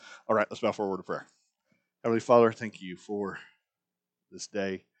All right, let's bow for a word of prayer. Heavenly Father, thank you for this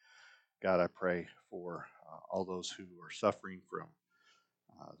day. God, I pray for all those who are suffering from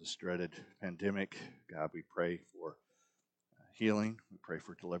this dreaded pandemic. God, we pray for healing. We pray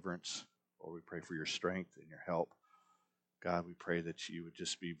for deliverance. Lord, we pray for your strength and your help. God, we pray that you would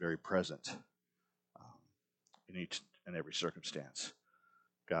just be very present um, in each and every circumstance.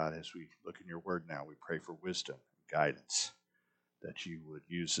 God, as we look in your word now, we pray for wisdom and guidance, that you would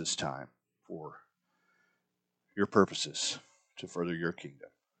use this time for your purposes to further your kingdom.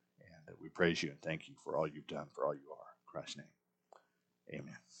 And that we praise you and thank you for all you've done, for all you are. In Christ's name,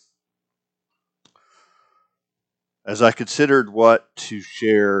 amen. As I considered what to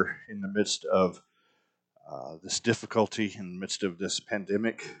share in the midst of this difficulty, in the midst of this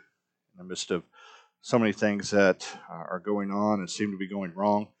pandemic, in the midst of so many things that are going on and seem to be going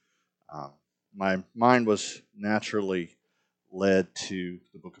wrong, uh, my mind was naturally led to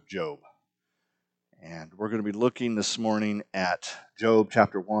the book of Job. And we're going to be looking this morning at Job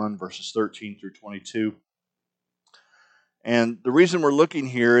chapter 1, verses 13 through 22. And the reason we're looking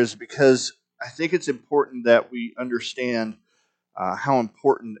here is because I think it's important that we understand how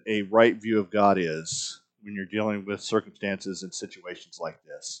important a right view of God is when you're dealing with circumstances and situations like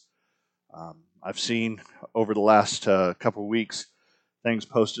this. I've seen over the last couple of weeks things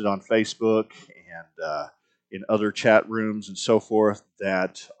posted on Facebook and in other chat rooms and so forth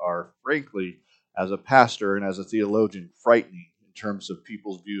that are, frankly, as a pastor and as a theologian, frightening in terms of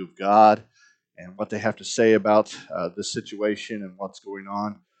people's view of God and what they have to say about this situation and what's going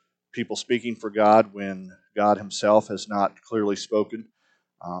on. People speaking for God when God himself has not clearly spoken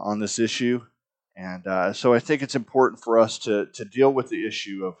on this issue. And so I think it's important for us to deal with the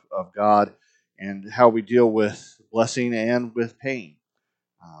issue of God and how we deal with blessing and with pain.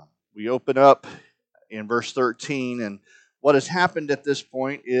 We open up in verse 13, and what has happened at this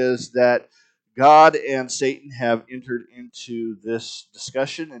point is that God and Satan have entered into this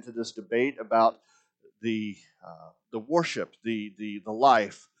discussion, into this debate about the worship, the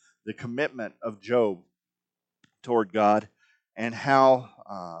life, the commitment of Job toward God, and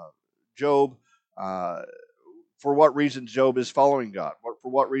how Job, uh, for what reason Job is following God, for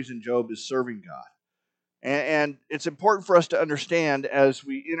what reason Job is serving God. And it's important for us to understand as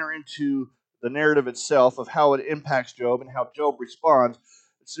we enter into the narrative itself of how it impacts Job and how Job responds.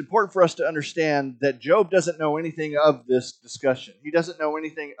 It's important for us to understand that Job doesn't know anything of this discussion. He doesn't know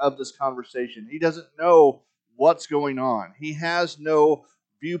anything of this conversation. He doesn't know what's going on. He has no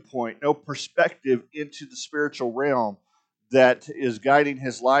viewpoint, no perspective into the spiritual realm that is guiding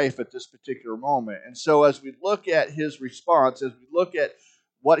his life at this particular moment. And so as we look at his response, as we look at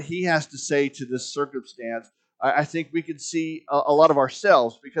what he has to say to this circumstance, I think we can see a lot of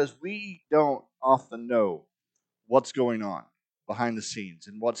ourselves because we don't often know what's going on behind the scenes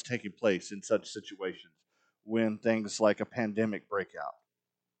and what's taking place in such situations when things like a pandemic break out.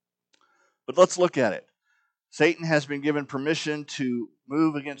 But let's look at it. Satan has been given permission to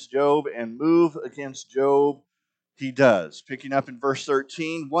move against Job, and move against Job he does. Picking up in verse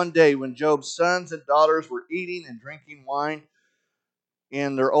 13, one day when Job's sons and daughters were eating and drinking wine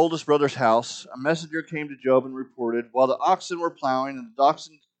in their oldest brother's house, a messenger came to Job and reported, while the oxen were plowing and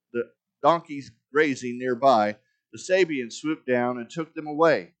the donkeys grazing nearby, the Sabeans swooped down and took them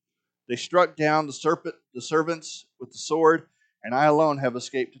away. They struck down the servants with the sword, and I alone have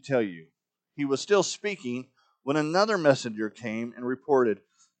escaped to tell you. He was still speaking when another messenger came and reported,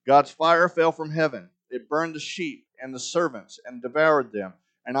 God's fire fell from heaven. It burned the sheep and the servants and devoured them,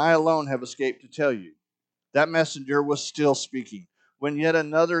 and I alone have escaped to tell you. That messenger was still speaking when yet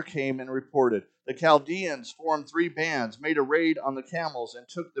another came and reported, the Chaldeans formed 3 bands, made a raid on the camels, and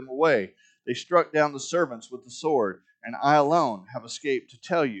took them away. They struck down the servants with the sword, and I alone have escaped to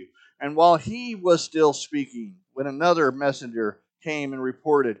tell you. And while he was still speaking, when another messenger came and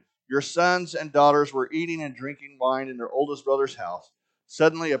reported, your sons and daughters were eating and drinking wine in their oldest brother's house.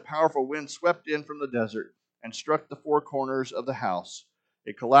 Suddenly a powerful wind swept in from the desert and struck the 4 corners of the house.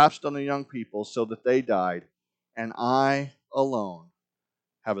 It collapsed on the young people so that they died, and I alone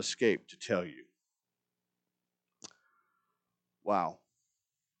have escaped to tell you. Wow.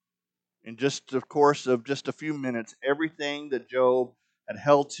 In just the course of just a few minutes, everything that Job had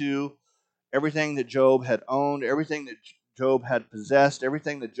held to, everything that Job had owned, everything that Job had possessed,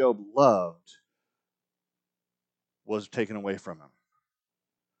 everything that Job loved was taken away from him.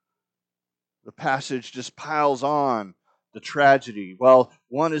 The passage just piles on the tragedy. While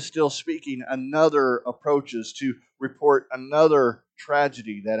one is still speaking, another approaches to report another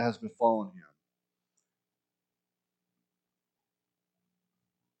tragedy that has befallen him.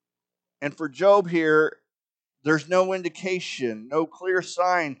 And for Job here, there's no indication, no clear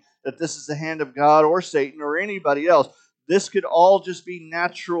sign that this is the hand of God or Satan or anybody else. This could all just be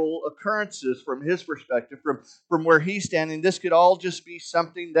natural occurrences from his perspective, from where he's standing. This could all just be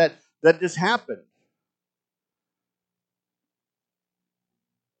something that just happened.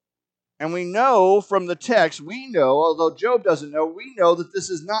 And we know from the text, although Job doesn't know, we know that this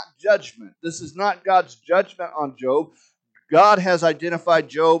is not judgment. This is not God's judgment on Job. God has identified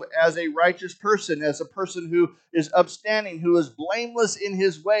Job as a righteous person, as a person who is upstanding, who is blameless in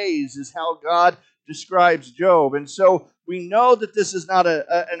his ways, is how God describes Job. And so we know that this is not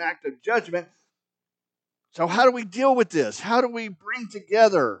an act of judgment. So how do we deal with this? How do we bring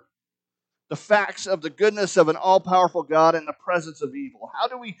together the facts of the goodness of an all-powerful God and the presence of evil? How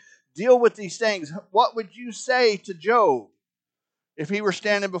do we deal with these things? What would you say to Job if he were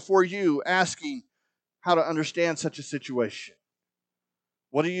standing before you asking how to understand such a situation?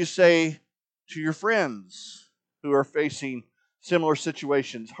 What do you say to your friends who are facing similar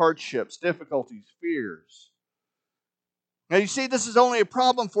situations, hardships, difficulties, fears? Now, you see, this is only a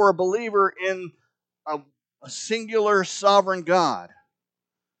problem for a believer in a singular sovereign God.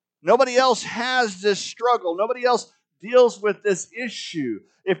 Nobody else has this struggle. Nobody else deals with this issue.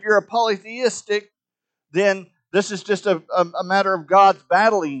 If you're a polytheistic, then this is just a matter of God's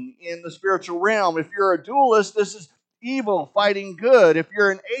battling in the spiritual realm. If you're a dualist, this is evil fighting good. If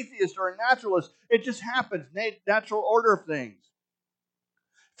you're an atheist or a naturalist, it just happens, natural order of things.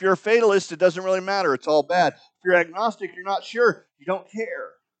 If you're a fatalist, it doesn't really matter. It's all bad. If you're agnostic, you're not sure, you don't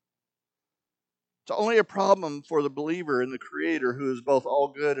care. It's only a problem for the believer in the Creator who is both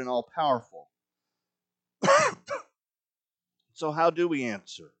all good and all powerful. So how do we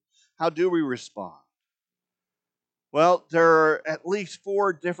answer? How do we respond? Well, there are at least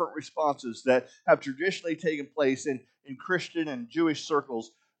 4 different responses that have traditionally taken place in Christian and Jewish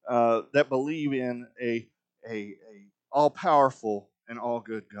circles that believe in a all-powerful and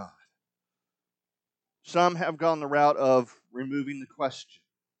all-good God. Some have gone the route of removing the question.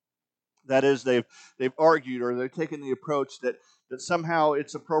 That is, they've argued or they've taken the approach that somehow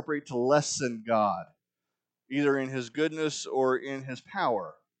it's appropriate to lessen God, either in his goodness or in his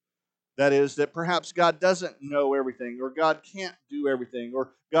power. That is, that perhaps God doesn't know everything, or God can't do everything,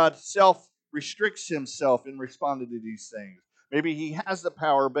 or God self-restricts himself in responding to these things. Maybe he has the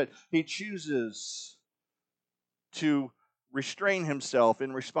power, but he chooses to restrain himself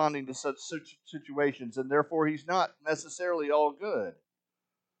in responding to such situations, and therefore he's not necessarily all good.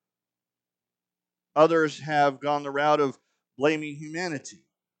 Others have gone the route of blaming humanity,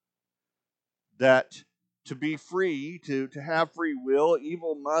 that to be free, to have free will,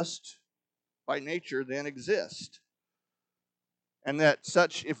 evil must, by nature, then exist. And that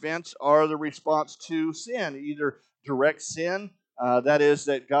such events are the response to sin, either direct sin, that is,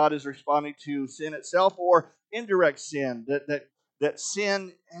 that God is responding to sin itself, or indirect sin, that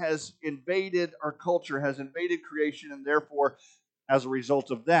sin has invaded our culture, has invaded creation, and therefore, as a result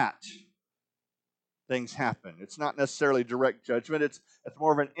of that, things happen. It's not necessarily direct judgment, it's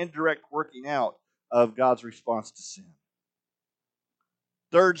more of an indirect working out of God's response to sin.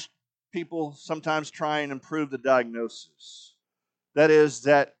 Third, people sometimes try and improve the diagnosis. That is,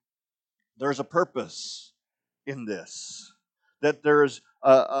 that there's a purpose in this, that there's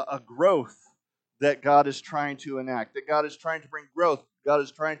a growth that God is trying to enact, that God is trying to bring growth, God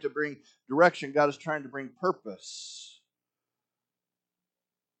is trying to bring direction, God is trying to bring purpose.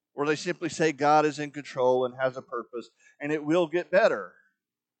 Or they simply say God is in control and has a purpose, and it will get better.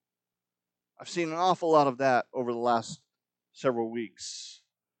 I've seen an awful lot of that over the last several weeks.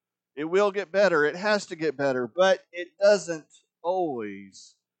 It will get better, it has to get better, but it doesn't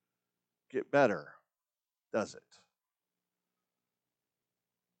always get better, does it?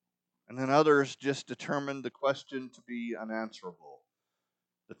 And then others just determine the question to be unanswerable,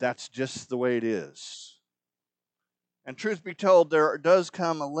 that that's just the way it is. And truth be told, there does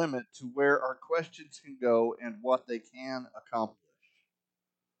come a limit to where our questions can go and what they can accomplish.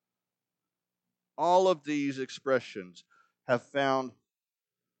 All of these expressions have found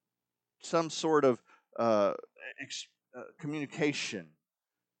some sort of uh, communication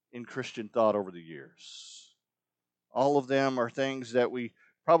in Christian thought over the years. All of them are things that we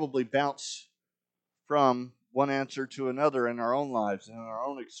probably bounce from one answer to another in our own lives and in our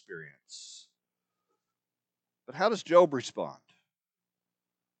own experience. But how does Job respond?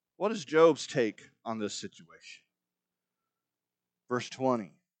 What is Job's take on this situation? Verse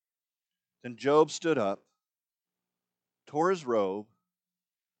 20. Then Job stood up, tore his robe,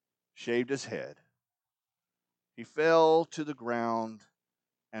 shaved his head. He fell to the ground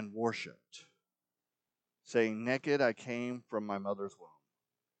and worshipped, saying, "Naked I came from my mother's womb,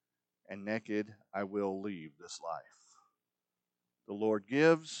 and naked I will leave this life." The Lord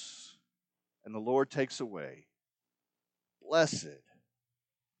gives, and the Lord takes away. Blessed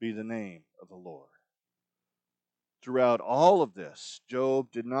be the name of the Lord. Throughout all of this,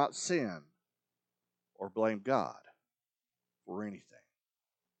 Job did not sin or blame God for anything.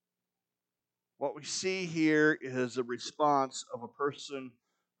 What we see here is a response of a person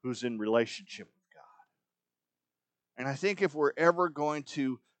who's in relationship with God. And I think if we're ever going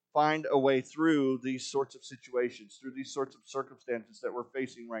to find a way through these sorts of situations, through these sorts of circumstances that we're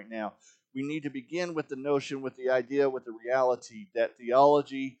facing right now, we need to begin with the notion, with the idea, with the reality that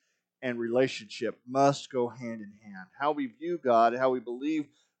theology and relationship must go hand in hand. How we view God, how we believe,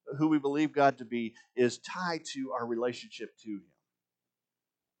 who we believe God to be, is tied to our relationship to Him.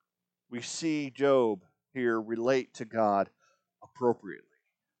 We see Job here relate to God appropriately.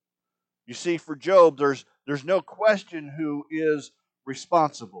 You see, for Job, there's no question who is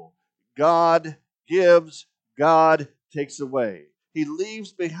responsible. God gives, God takes away. He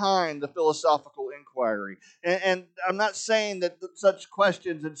leaves behind the philosophical inquiry. And I'm not saying that such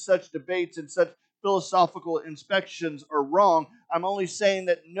questions and such debates and such philosophical inspections are wrong. I'm only saying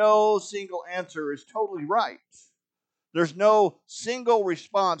that no single answer is totally right. There's no single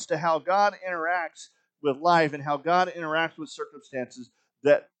response to how God interacts with life and how God interacts with circumstances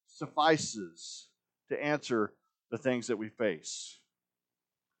that suffices to answer the things that we face.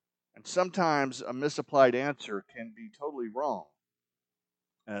 And sometimes a misapplied answer can be totally wrong,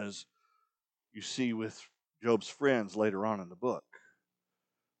 as you see with Job's friends later on in the book.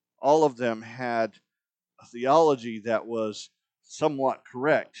 All of them had a theology that was somewhat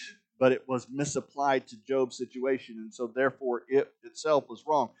correct, but it was misapplied to Job's situation, and so therefore it itself was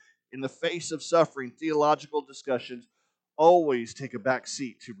wrong. In the face of suffering, theological discussions always take a back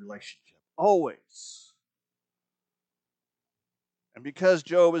seat to relationship. Always. And because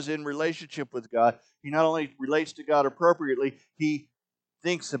Job is in relationship with God, he not only relates to God appropriately, he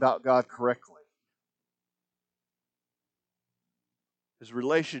thinks about God correctly. His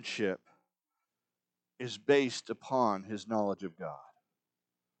relationship is based upon his knowledge of God.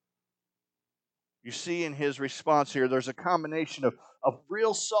 You see in his response here, there's a combination of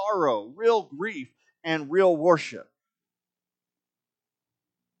real sorrow, real grief, and real worship.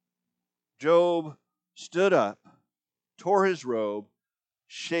 Job stood up, tore his robe,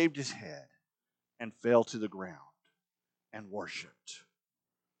 shaved his head, and fell to the ground and worshiped.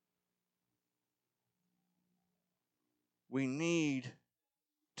 We need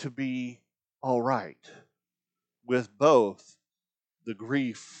to be all right with both the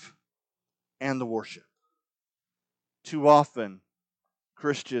grief and the worship. Too often,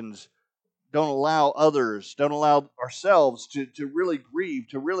 Christians don't allow others, don't allow ourselves to really grieve,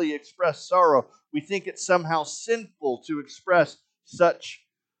 to really express sorrow. We think it's somehow sinful to express such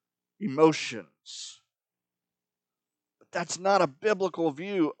emotions. But that's not a biblical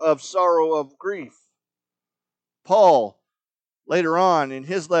view of sorrow, of grief. Paul, later on in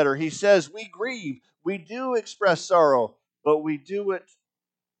his letter, he says, we grieve, we do express sorrow, but we do it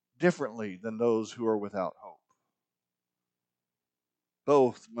differently than those who are without hope.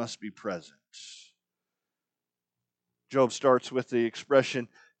 Both must be present. Job starts with the expression,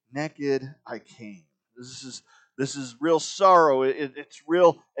 naked I came. This is real sorrow. It's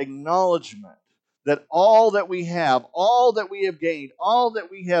real acknowledgement that all that we have, all that we have gained, all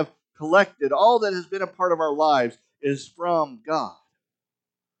that we have collected, all that has been a part of our lives is from God.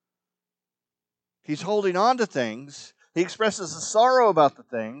 He's holding on to things. He expresses a sorrow about the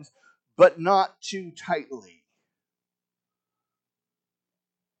things, but not too tightly.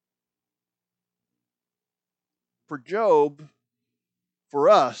 For Job, for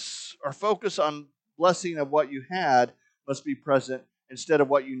us, our focus on blessing of what you had must be present instead of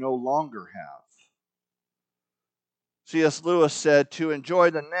what you no longer have. C.S. Lewis said, to enjoy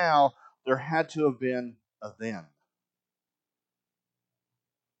the now, there had to have been a then.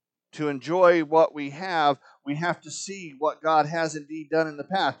 To enjoy what we have to see what God has indeed done in the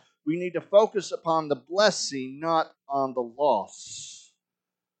past. We need to focus upon the blessing, not on the loss,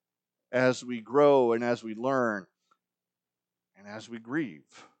 as we grow and as we learn and as we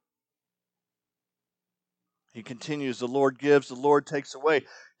grieve. He continues, the Lord gives, the Lord takes away.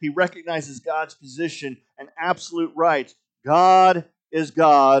 He recognizes God's position and absolute rights. God is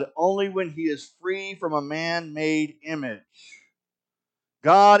God only when He is free from a man-made image.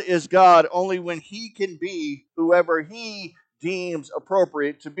 God is God only when He can be whoever He deems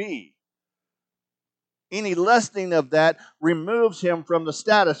appropriate to be. Any lessening of that removes Him from the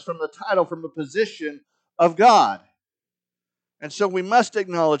status, from the title, from the position of God. And so we must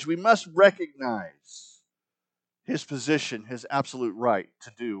acknowledge, we must recognize His position, His absolute right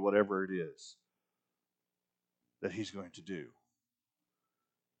to do whatever it is that He's going to do.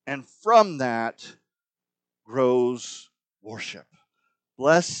 And from that grows worship.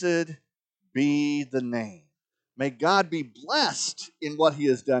 Blessed be the name. May God be blessed in what he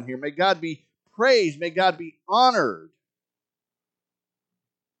has done here. May God be praised. May God be honored.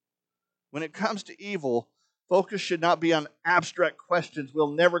 When it comes to evil, focus should not be on abstract questions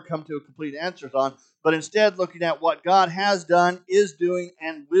we'll never come to a complete answers on, but instead looking at what God has done, is doing,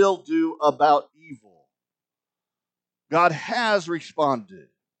 and will do about evil. God has responded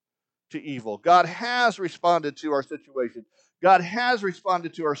to evil. God has responded to our situation. God has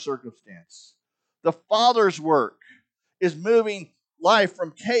responded to our circumstance. The Father's work is moving life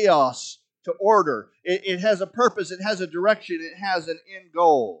from chaos to order. It has a purpose, it has a direction, it has an end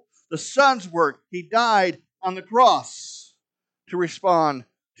goal. The Son's work, he died on the cross to respond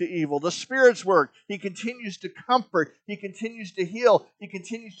to evil. The Spirit's work, he continues to comfort, he continues to heal, he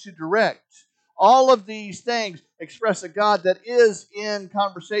continues to direct. All of these things express a God that is in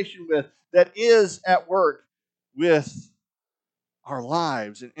conversation with, that is at work with our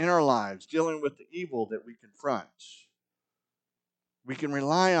lives and in our lives, dealing with the evil that we confront. We can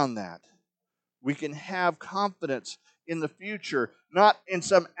rely on that. We can have confidence in the future, not in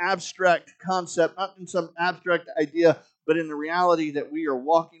some abstract concept, not in some abstract idea, but in the reality that we are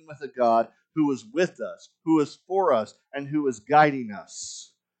walking with a God who is with us, who is for us, and who is guiding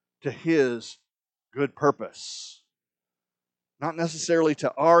us to his good purpose. Not necessarily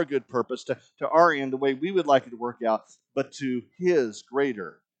to our good purpose, to our end, the way we would like it to work out, but to his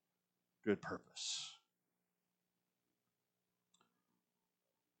greater good purpose.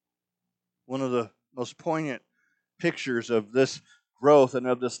 One of the most poignant pictures of this growth and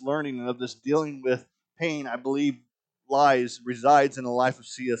of this learning and of this dealing with pain, I believe, resides in the life of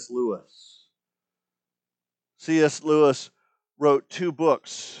C.S. Lewis. C.S. Lewis wrote 2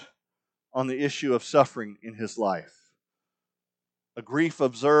 books on the issue of suffering in his life: A Grief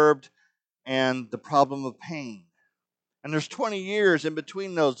Observed and The Problem of Pain. And there's 20 years in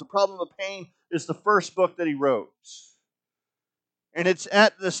between those. The Problem of Pain is the first book that he wrote. And it's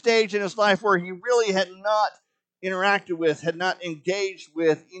at the stage in his life where he really had not interacted with, had not engaged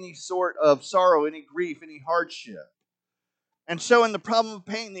with any sort of sorrow, any grief, any hardship. And so in The Problem of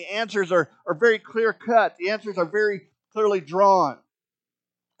Pain, the answers are very clear cut. The answers are very clearly drawn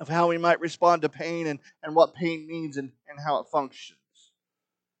of how we might respond to pain and what pain means and how it functions.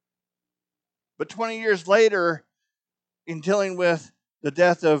 But 20 years later, in dealing with the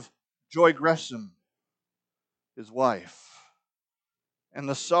death of Joy Gresham, his wife, and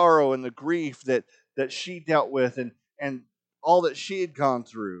the sorrow and the grief that she dealt with and all that she had gone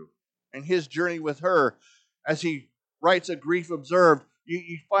through, and his journey with her, as he writes A Grief Observed,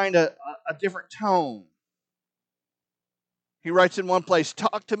 you find a different tone. He writes in one place,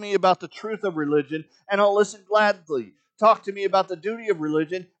 "Talk to me about the truth of religion, and I'll listen gladly. Talk to me about the duty of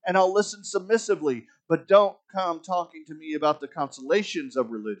religion, and I'll listen submissively. But don't come talking to me about the consolations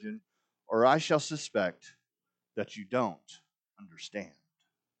of religion, or I shall suspect that you don't understand."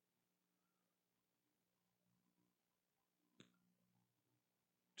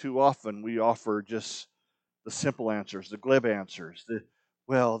 Too often we offer just the simple answers, the glib answers,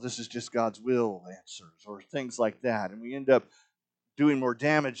 well, this is just God's will answers, or things like that. And we end up doing more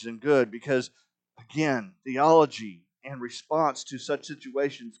damage than good because, again, theology and response to such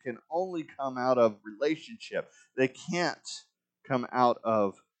situations can only come out of relationship. They can't come out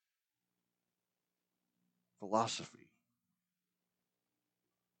of philosophy.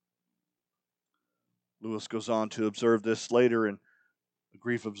 Lewis goes on to observe this later in A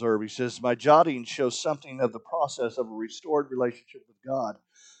Grief Observed. He says, "My jotting shows something of the process of a restored relationship with God,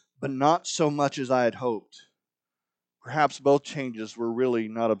 but not so much as I had hoped. Perhaps both changes were really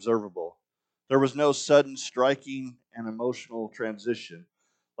not observable. There was no sudden striking and emotional transition,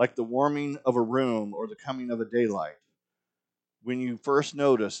 like the warming of a room or the coming of a daylight. When you first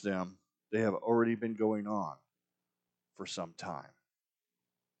notice them, they have already been going on for some time."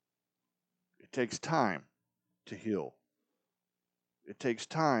 It takes time to heal. It takes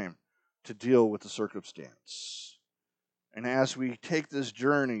time to deal with the circumstance. And as we take this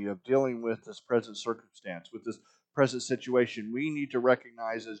journey of dealing with this present circumstance, with this present situation, we need to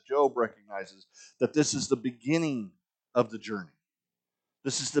recognize, as Job recognizes, that this is the beginning of the journey.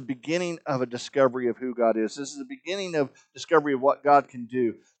 This is the beginning of a discovery of who God is. This is the beginning of discovery of what God can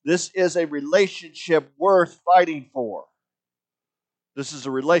do. This is a relationship worth fighting for. This is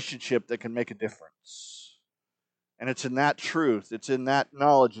a relationship that can make a difference. And it's in that truth, it's in that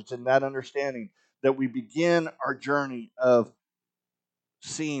knowledge, it's in that understanding that we begin our journey of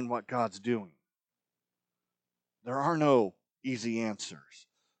seeing what God's doing. There are no easy answers.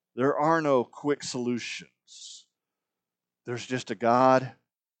 There are no quick solutions. There's just a God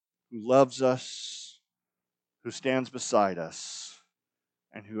who loves us, who stands beside us,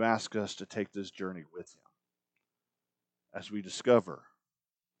 and who asks us to take this journey with him as we discover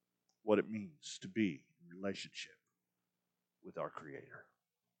what it means to be in relationship with our Creator.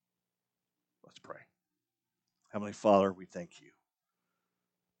 Let's pray. Heavenly Father, we thank you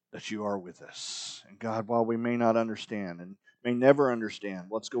that you are with us. And God, while we may not understand and may never understand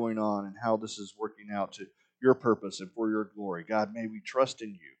what's going on and how this is working out to your purpose and for your glory, God, may we trust in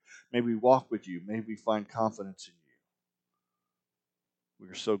you. May we walk with you. May we find confidence in you.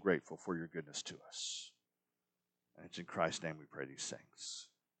 We are so grateful for your goodness to us. And it's in Christ's name we pray these things.